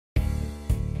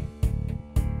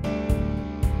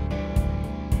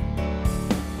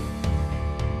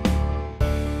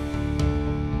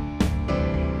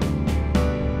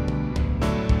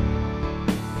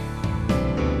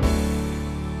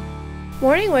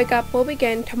Morning Wake Up will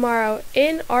begin tomorrow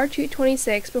in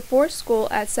R226 before school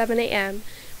at 7 a.m.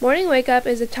 Morning Wake Up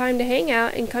is a time to hang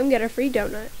out and come get a free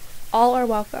donut. All are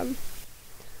welcome.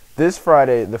 This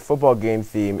Friday, the football game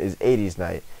theme is 80s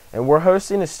Night, and we're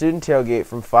hosting a student tailgate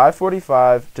from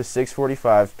 5:45 to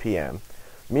 6:45 p.m.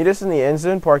 Meet us in the end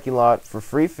zone parking lot for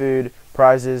free food,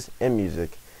 prizes, and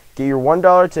music. Get your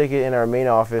 $1 ticket in our main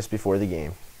office before the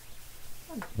game.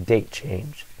 Date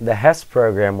change. The HES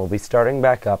program will be starting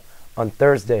back up on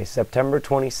Thursday, September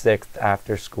 26th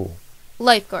after school.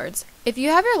 Lifeguards. If you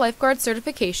have your lifeguard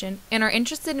certification and are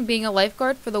interested in being a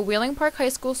lifeguard for the Wheeling Park High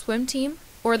School swim team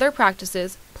or their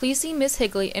practices, please see Miss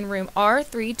Higley in room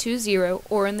R320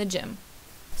 or in the gym.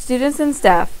 Students and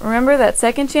staff, remember that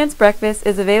Second Chance Breakfast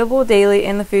is available daily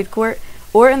in the food court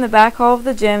or in the back hall of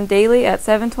the gym daily at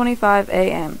 7:25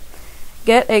 a.m.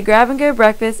 Get a grab-and-go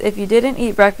breakfast if you didn't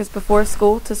eat breakfast before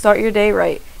school to start your day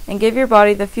right, and give your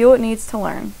body the fuel it needs to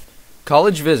learn.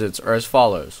 College visits are as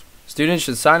follows. Students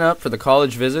should sign up for the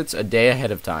college visits a day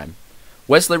ahead of time.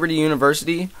 West Liberty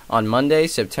University on Monday,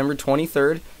 September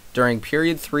 23rd during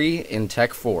Period 3 in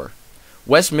Tech 4.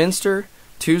 Westminster,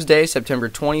 Tuesday, September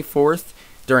 24th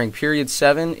during Period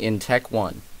 7 in Tech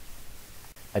 1.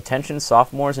 Attention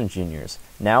sophomores and juniors.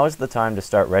 Now is the time to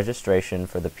start registration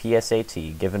for the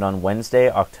PSAT given on Wednesday,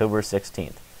 October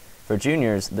 16th. For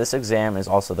juniors, this exam is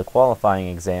also the qualifying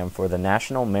exam for the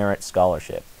National Merit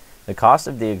Scholarship. The cost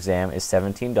of the exam is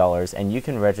 $17, and you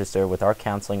can register with our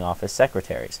counseling office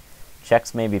secretaries.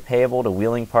 Checks may be payable to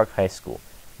Wheeling Park High School.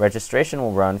 Registration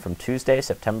will run from Tuesday,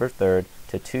 September 3rd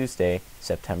to Tuesday,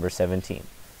 September 17th.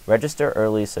 Register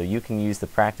early so you can use the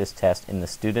practice test in the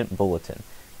student bulletin.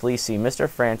 Please see Mr.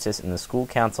 Francis in the school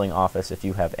counseling office if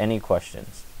you have any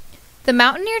questions. The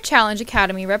Mountaineer Challenge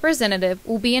Academy representative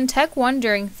will be in Tech 1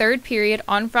 during third period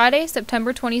on Friday,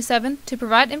 September 27th to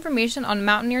provide information on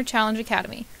Mountaineer Challenge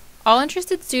Academy. All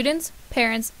interested students,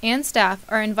 parents, and staff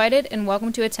are invited and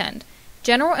welcome to attend.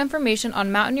 General information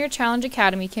on Mountaineer Challenge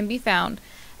Academy can be found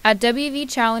at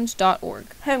wvchallenge.org.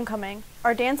 Homecoming.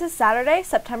 Our dance is Saturday,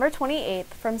 September 28th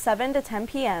from 7 to 10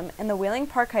 p.m. in the Wheeling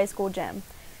Park High School gym.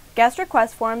 Guest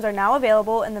request forms are now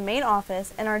available in the main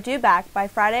office and are due back by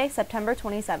Friday, September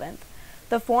 27th.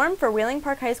 The form for Wheeling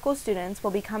Park High School students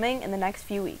will be coming in the next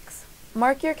few weeks.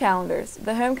 Mark your calendars.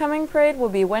 The homecoming parade will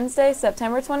be Wednesday,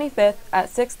 September 25th at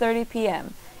 6:30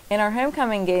 p.m. and our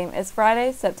homecoming game is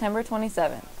Friday, September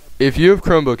 27th. If you have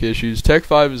Chromebook issues, Tech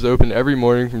 5 is open every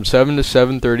morning from 7 to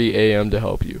 7:30 a.m. to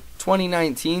help you.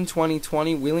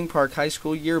 2019-2020 Wheeling Park High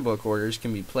School yearbook orders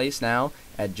can be placed now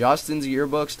at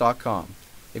jostinsyearbooks.com.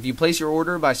 If you place your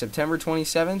order by September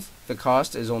 27th, the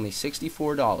cost is only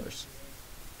 $64.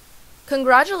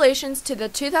 Congratulations to the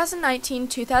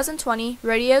 2019-2020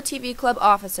 Radio TV Club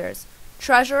officers.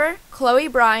 Treasurer, Chloe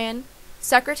Bryan.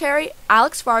 Secretary,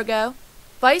 Alex Fargo.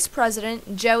 Vice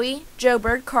President, Joey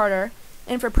Joe-Bird Carter.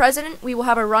 And for President, we will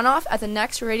have a runoff at the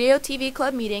next Radio TV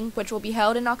Club meeting, which will be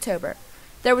held in October.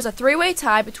 There was a three-way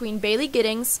tie between Bailey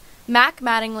Giddings, Mac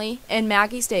Mattingly, and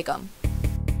Maggie Stakem.